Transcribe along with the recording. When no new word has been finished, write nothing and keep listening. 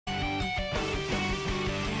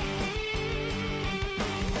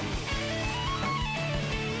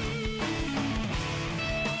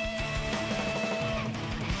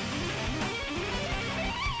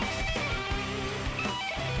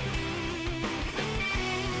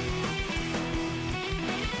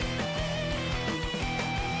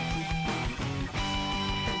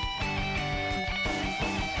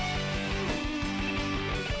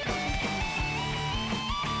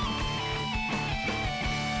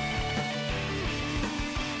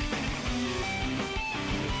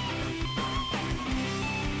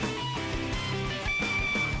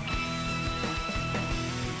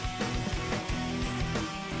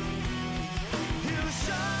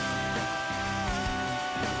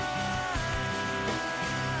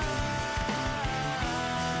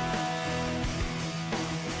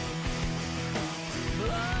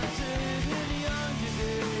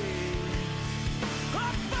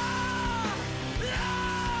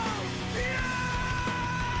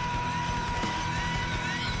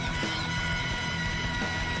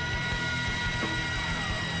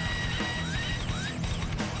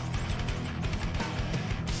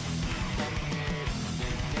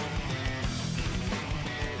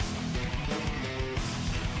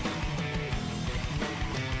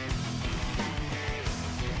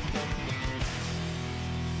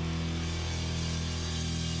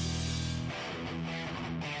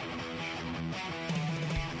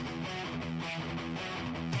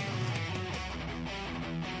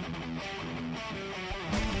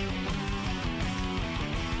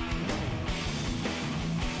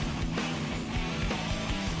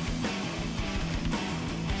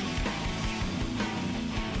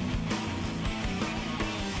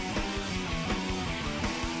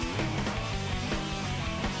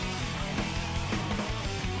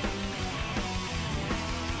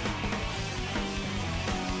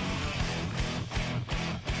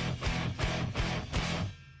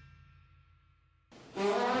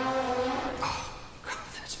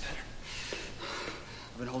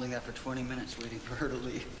for 20 minutes waiting for her to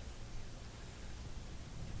leave.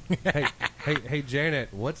 Hey, Janet,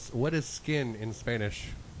 what is skin in Spanish?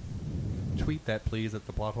 Tweet that, please, at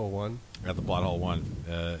the plot hole one. At the plot hole one,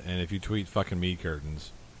 and if you tweet "fucking me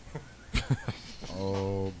curtains,"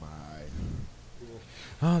 Oh my!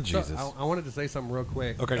 oh Jesus! So, I wanted to say something real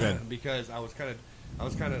quick. Okay, go ahead. Because I was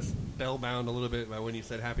kind of spellbound a little bit by when you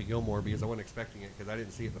said Happy Gilmore because I wasn't expecting it because I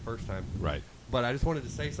didn't see it the first time. Right. But I just wanted to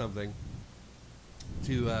say something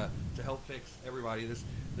to help fix everybody.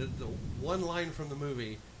 The one line from the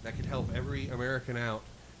movie that could help every American out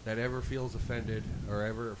that ever feels offended or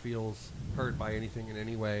ever feels hurt by anything in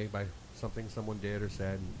any way, by something someone did or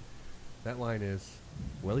said. And that line is,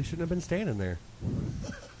 well, he shouldn't have been standing there.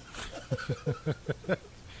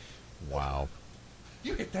 Wow.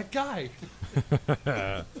 You hit that guy.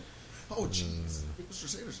 Oh jeez, Mr.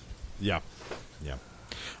 Sanderson. Yeah.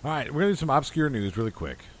 All right, we're gonna do some obscure news really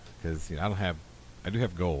quick because I do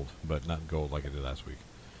have gold, but not gold like I did last week.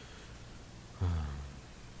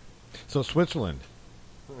 So Switzerland,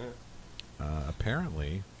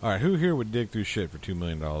 apparently. All right, who here would dig through shit for $2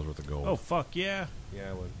 million worth of gold? Oh, fuck yeah. Yeah,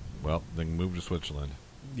 I would. Well, then move to Switzerland.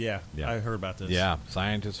 Yeah, I heard about this. Yeah,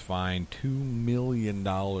 scientists find $2 million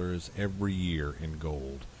every year in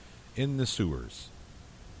gold in the sewers.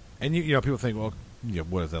 And you know, people think, well,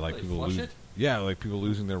 what is that like? They People flush lose, it? yeah, like people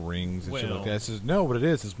losing their rings and shit Well- like that. It says no, what it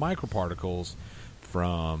is microparticles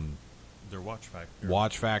from Their watch factory.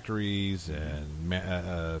 watch factories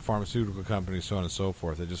and pharmaceutical companies, so on and so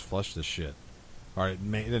forth. They just flush this shit. All right,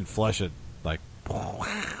 they didn't flush it like.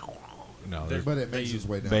 No, But it makes its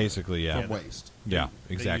way down. basically, yeah, From waste. yeah,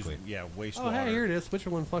 They exactly. use, wastewater. Oh, hey, here it is.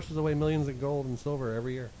 Switzerland flushes away millions of gold and silver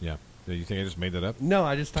every year. Yeah, you think I just made that up? No,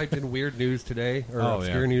 I just typed in weird news today, or Oh,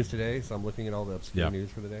 obscure yeah. news today, so I'm looking at all the obscure Yeah.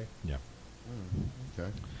 news for the day. Yeah.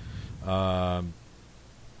 Okay.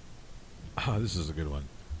 This is a good one.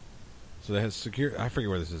 So they have secure. I forget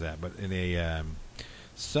where this is at, but in a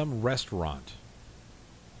some restaurant,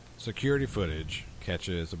 security footage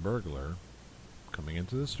catches a burglar coming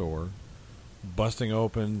into the store, busting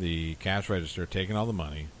open the cash register, taking all the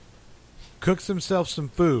money, cooks himself some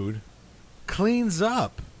food, cleans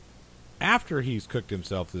up after he's cooked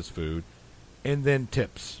himself this food, and then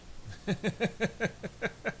tips.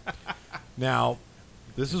 Now,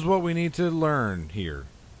 this is what we need to learn here.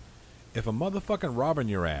 If a motherfucking robbing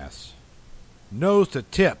your ass knows to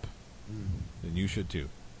tip, then you should too.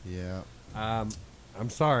 Yeah. I'm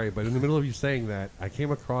sorry, but in the middle of you saying that, I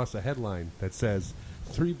came across a headline that says,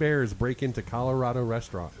 3 bears break into Colorado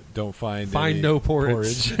restaurant. Don't find no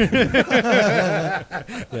porridge. Yeah,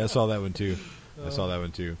 I saw that one too.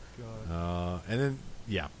 And then,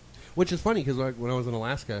 yeah. Which is funny because when I was in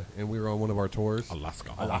Alaska and we were on one of our tours,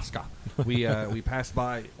 Alaska. we passed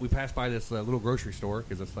by this little grocery store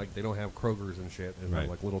because it's like they don't have Kroger's and shit, and Right.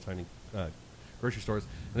 like little tiny grocery stores,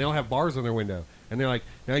 and they all have bars on their window. And they're like,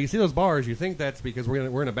 now you see those bars, you think that's because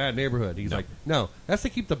we're in a bad neighborhood. He's No. like, no, that's to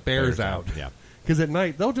keep the bears out. Yeah. Because at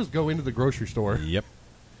night they'll just go into the grocery store. Yep.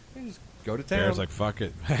 They just go to town. Bear's like, fuck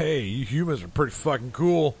it. Hey, you humans are pretty fucking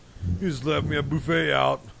cool. You just left me a buffet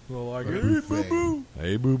out. Well, like, hey, buffet. boo-boo.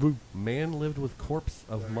 Hey, boo-boo. Man lived with corpse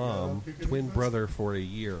of mom, twin brother for a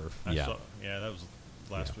year. Yeah. That was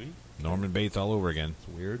last week. Norman Bates all over again.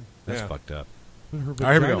 It's weird. That's Yeah. fucked up. Her All right,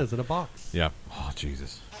 here we go. vagina's in a box. Yeah. Oh,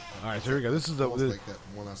 Jesus. All right, so here we go. This is the... Almost like that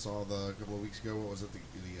one I saw a couple of weeks ago. What was it?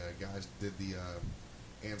 The guys did the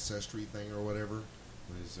ancestry thing or whatever.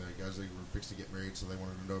 These guys, they were fixed to get married, so they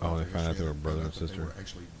wanted to know about they their found out history, they were and brother found and out that sister. They were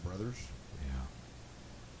actually brothers.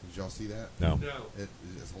 Yeah. Did y'all see that? No.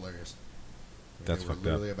 It's hilarious. And That's they were fucked up.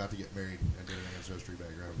 literally about to get married and did an ancestry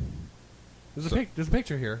background. There's a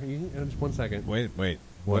picture here. Just 1 second. Wait.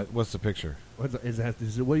 What? What's the picture? Is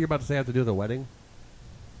it what you're about to say have to do with the wedding?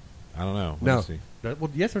 I don't know. Let No. me see.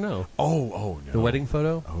 Well, yes or no? Oh, no. The wedding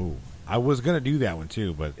photo? Oh. I was going to do that one,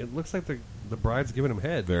 too, but It looks like the bride's giving him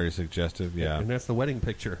head. very suggestive. Yeah. And that's the wedding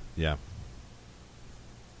picture. Yeah.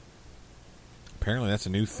 Apparently that's a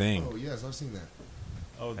new thing. Oh, yes, I've seen that.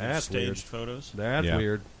 Oh, the That's staged weird. photos. That's Yeah.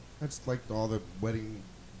 weird. That's like all the wedding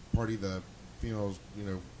party, the females,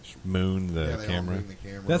 Moon the yeah, they all camera. moon the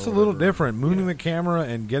camera That's or a little whatever. different. Mooning the camera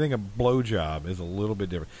and getting a blowjob is a little bit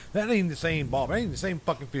different. That ain't the same ball. That ain't the same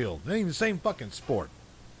fucking field. That ain't the same fucking sport.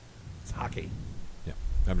 It's hockey. Yeah.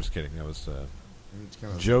 I'm just kidding. That was It's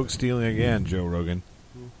kind of joke stealing again, Joe Rogan.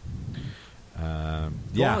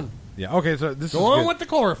 Yeah. on. Yeah. Okay, so this is Go on good. with the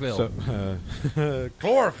chlorophyll. So,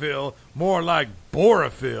 chlorophyll, more like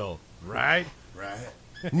borophyll, right? right.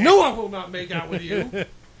 No, I will not make out with you.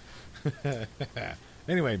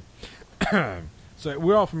 Anyway, so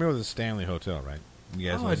we're all familiar with the Stanley Hotel, right? You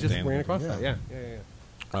guys know I the just Stanley ran Hotel? across that. Yeah. Yeah.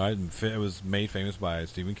 It was made famous by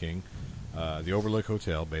Stephen King. The Overlook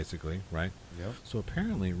Hotel, basically, right? Yep. So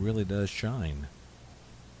apparently it really does shine.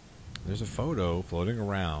 There's a photo floating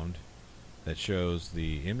around that shows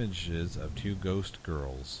the images of two ghost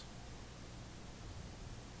girls.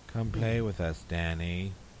 Come play with us,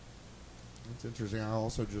 Danny. It's interesting. I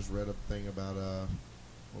also just read a thing about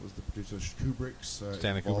what was the producer Kubrick's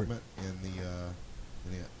Stanley involvement in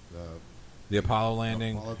The Apollo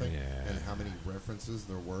landing. Apollo thing, Yeah. and how many references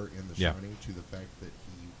there were in The Yeah. Shining to the fact that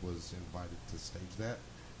he was invited to stage that,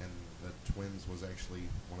 and the twins was actually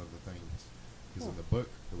one of the things. Because in the book,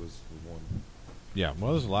 it was one. Yeah,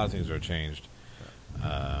 well, there's a lot of things that are changed.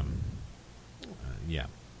 Yeah.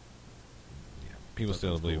 People But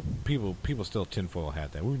still that's believe. People still tinfoil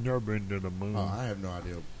hat that we've never been to the moon. Oh, I have no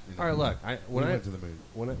idea. All right, look. We went to the moon.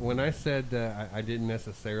 When I said I didn't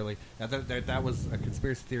necessarily that was a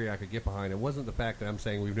conspiracy theory I could get behind. It wasn't the fact that I'm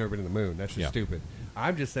saying we've never been to the moon. That's just Yeah. stupid.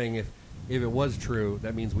 I'm just saying if it was true,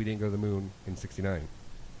 that means we didn't go to the moon in '69.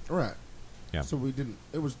 Right. Yeah. So we didn't.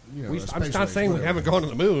 It was a I'm space not race, saying we whatever. haven't gone to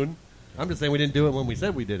the moon. I'm just saying we didn't do it when we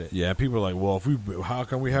said we did it. Yeah, people are like, well, how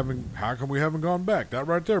come we haven't gone back? That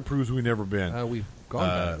right there proves we've never been. We've gone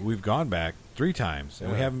back. We've gone back 3 times,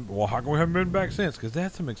 and we Yeah. haven't. Well, how come we haven't been back since? Because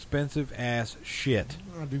that's some expensive ass shit.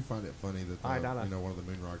 I do find it funny that I don't know. one of the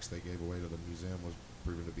moon rocks they gave away to the museum was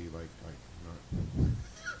proven to be like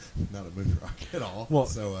not a moon rock at all. Well,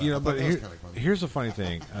 so you know, I thought but that was kind of funny. here's the funny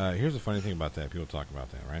thing. Here's the funny thing about that. People talk about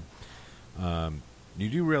that, right? You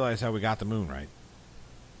do realize how we got the moon, right?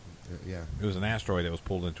 Yeah. It was an asteroid that was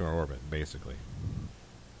pulled into our orbit, basically.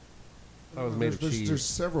 That was made of cheese. There's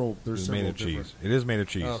several. It There's was several made of different. cheese. It is made of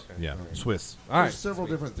cheese. Oh, okay. Yeah, Okay. Swiss. All right. There's several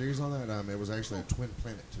different theories on that. It was actually a twin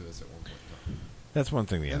planet to us at one point in time, That's one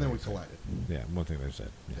thing. and then we collided. Yeah, one thing they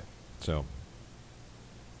said. Yeah. Yeah. So,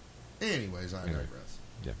 Anyways, I Anyway. digress.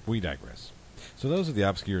 yeah, we digress. So those are the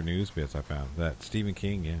obscure news bits I found. That Stephen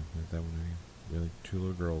King, yeah, that one really two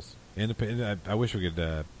little girls. I wish we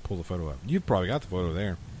could pull the photo up. You've probably got the photo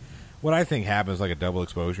there. What I think happens like a double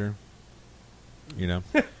exposure. You know?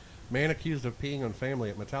 Man accused of peeing on family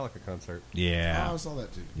at Metallica concert. Yeah. Oh, I saw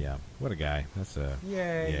that too. Yeah. What a guy. That's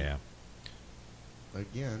Yay. yeah.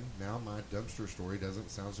 Again, now my dumpster story doesn't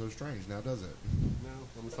sound so strange. Now does it? No,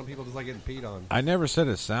 I mean, some people just like getting peed on. I never said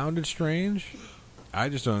it sounded strange. I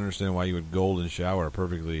just don't understand why you would golden shower a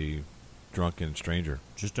perfectly drunken stranger.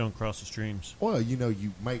 Just don't cross the streams. Well, you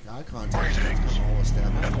make eye contact. And it's kind of all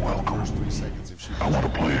established in the first 3 seconds. If she, I want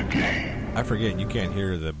to play a game. I forget. You can't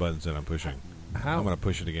hear the buttons that I'm pushing. How? I'm going to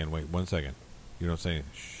push it again. Wait 1 second. You don't say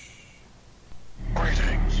shh.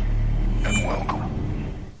 Greetings and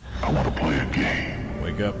welcome. I want to play a game.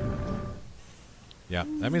 Wake up. Yeah,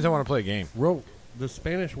 that means I want to play a game. The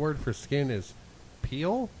Spanish word for skin is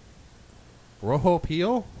peel? Rojo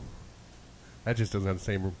peel? That just doesn't have the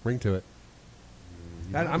same ring to it.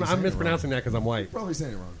 you might be I'm saying it mispronouncing wrong. that because I'm You're white. probably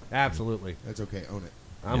saying it wrong. Absolutely. That's okay. Own it.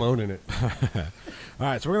 I'm owning it. All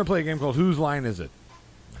right, so we're going to play a game called Whose Line Is It?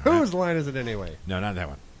 Whose line is it anyway? No, not that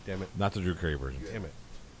one. Damn it. Not the Drew Carey version. Damn it.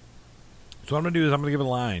 So what I'm going to do is I'm going to give a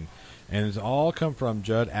line, and it's all come from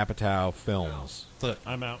Judd Apatow Films.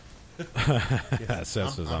 I'm out. Seth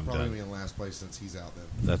says I'm I'm probably done. going to be in last place since he's out then.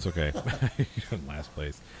 That's okay. You're in last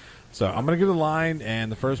place. So I'm going to give the line,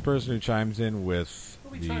 and the first person who chimes in with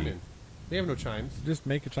What are we chiming? They have no chimes. Just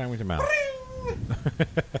make a chime with your mouth.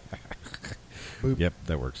 Boop. Yep,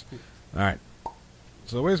 that works. All right.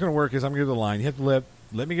 So the way it's going to work is I'm going to give the line. You have to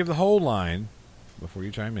let me give the whole line before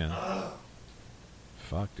you chime in.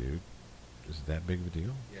 Fuck, dude. Is it that big of a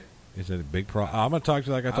deal? Yeah. Is it a big problem? I'm going to talk to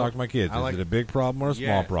you like I talk to my kids. Is it a big problem or a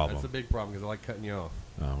small problem? That's a big problem because I like cutting you off.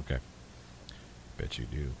 Oh, okay. Bet you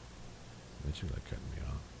do. Bet you like cutting me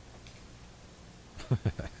off.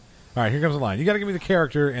 All right, here comes the line. You got to give me the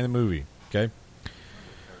character and the movie, okay?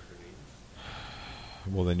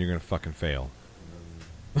 Well, then you're going to fucking fail.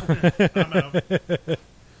 I'm out. No actors. I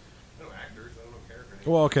don't know character.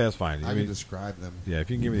 Well, okay, that's fine. I can describe them. Yeah, if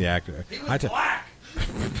you can give me the actor. He was black.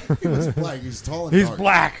 He was black. He's tall and He's dark.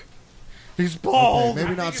 black. He's bald. Okay,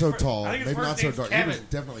 maybe not so tall. I think his Maybe not first so name's dark. He was Kevin.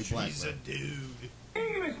 definitely black. He's though. a dude.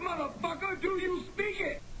 English, motherfucker, do you speak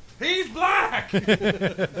it? He's black.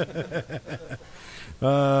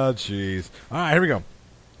 Oh, jeez. All right, here we go.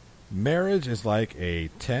 Marriage is like a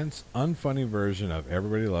tense, unfunny version of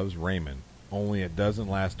Everybody Loves Raymond, only it doesn't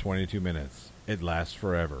last 22 minutes. It lasts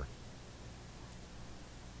forever.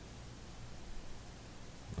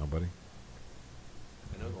 Nobody?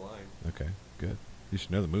 I know the line. Okay, good. You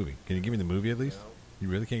should know the movie. Can you give me the movie at least? No. You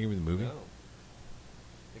really can't give me the movie? No.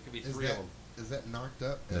 It could be Is three of that, them. is that knocked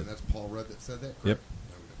up? And That- that's Paul Rudd that said that? Yep.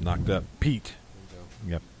 Correct? Knocked up. Pete. There we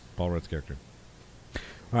go. Yep. Paul Rudd's character.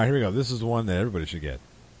 All right, here we go. This is the one that everybody should get.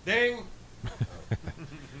 Ding!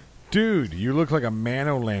 Dude, you look like a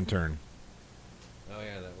man-o'-lantern. Oh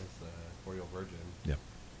yeah, that was 40-Year-Old Virgin. Yep.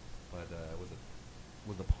 But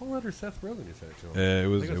was it Paul Rudd or Seth Rogen who said it to him? It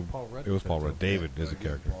was I think it was Paul Rudd. It who was said Paul to Rudd. him. David is a Yeah,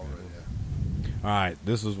 character. Paul Rudd, Yeah. yeah. All right,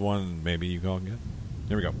 this is one maybe you go and get.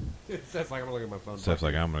 Here we go. Seth's like, I'm looking at my phone. Seth's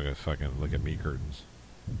like, I'm gonna fucking look at me curtains.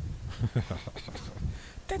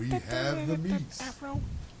 We have the meats.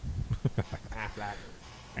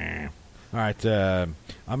 Affleck. All right,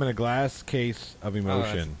 I'm in a glass case of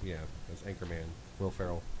emotion. Oh, that's Anchorman. Will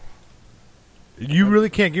Ferrell. You really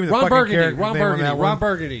can't give me the Ron fucking Burgundy. character Ron name on Burgundy. that Ron one?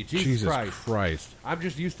 Burgundy. Jesus Christ. Christ. I'm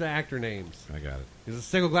just used to actor names. I got it. It's a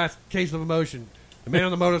single glass case of emotion. The man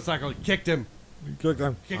on the motorcycle he kicked him. Click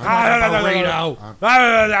on. Kicked him like a burrito.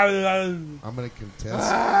 I'm going to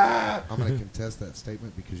contest. I'm going to contest that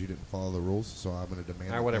statement because you didn't follow the rules. So I'm going to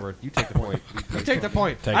demand. All right, whatever. You take the point. You take the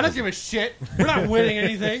point. Take I don't it. give a shit. We're not winning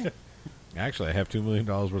anything. Actually, I have $2 million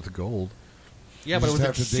worth of gold. Yeah, but it was have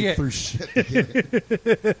a to dig shit. through shit to get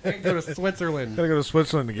it. I can go to Switzerland. Gotta go to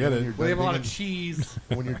Switzerland to get When it. you're We have a lot of digging- cheese.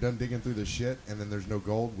 When you're done digging through the shit and then there's no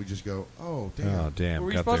gold, we just go, oh damn. Oh damn! Were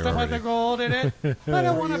we got supposed there to put the already. gold in it? I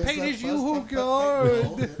don't want to Yes, pay I this you must who have put the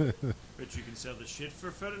gold. gold. But you can sell the shit for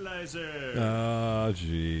fertilizer. Oh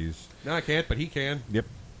jeez. No, I can't, but he can. Yep.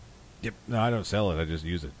 No, I don't sell it. I just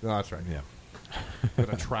use it. No, that's right. Yeah.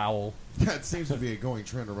 With a trowel. That seems to be a going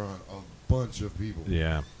trend around a bunch of people.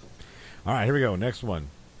 Yeah. All right, here we go. Next one.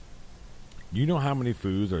 You know how many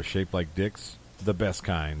foods are shaped like dicks? The best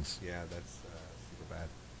kinds. Yeah, that's super bad.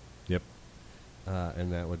 Yep.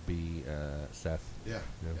 And that would be Seth. Yeah.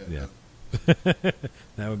 Yeah.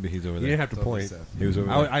 That would be he's over You there. didn't have to Totally point. Seth. He was over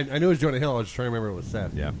there. I knew it was Jonah Hill. I was just trying to remember it was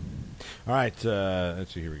Seth. Yeah. All right.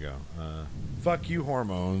 Let's see. Here we go. Fuck you,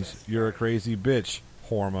 hormones. You're a crazy bitch.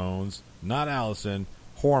 Hormones. Not Allison.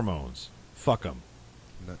 Hormones. Fuck them.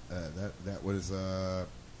 No, that was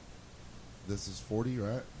this is 40,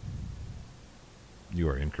 right? You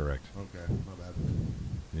are incorrect. Okay, my bad.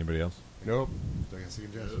 Anybody else? Nope. Do I get a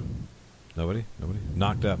second guess? Nobody?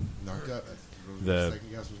 Knocked up. Knocked up. That's what The- the second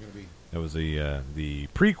guess was going to be. That was the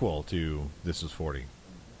prequel to This Is 40.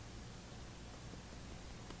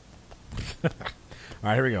 All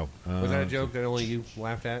right, here we go. Was that a joke that only you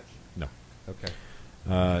laughed at? No. Okay.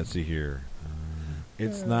 Let's see here.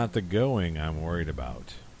 It's not the going I'm worried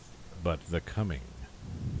about, but the coming.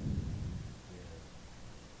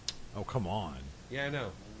 Oh, come on. Yeah, I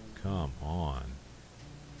know. Come on.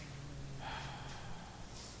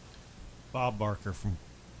 Bob Barker from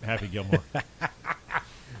Happy Gilmore.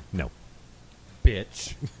 No.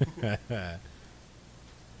 Bitch. I'm out on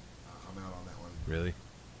that one. Really?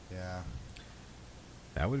 Yeah.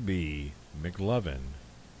 That would be McLovin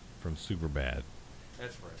from Superbad.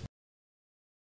 That's right.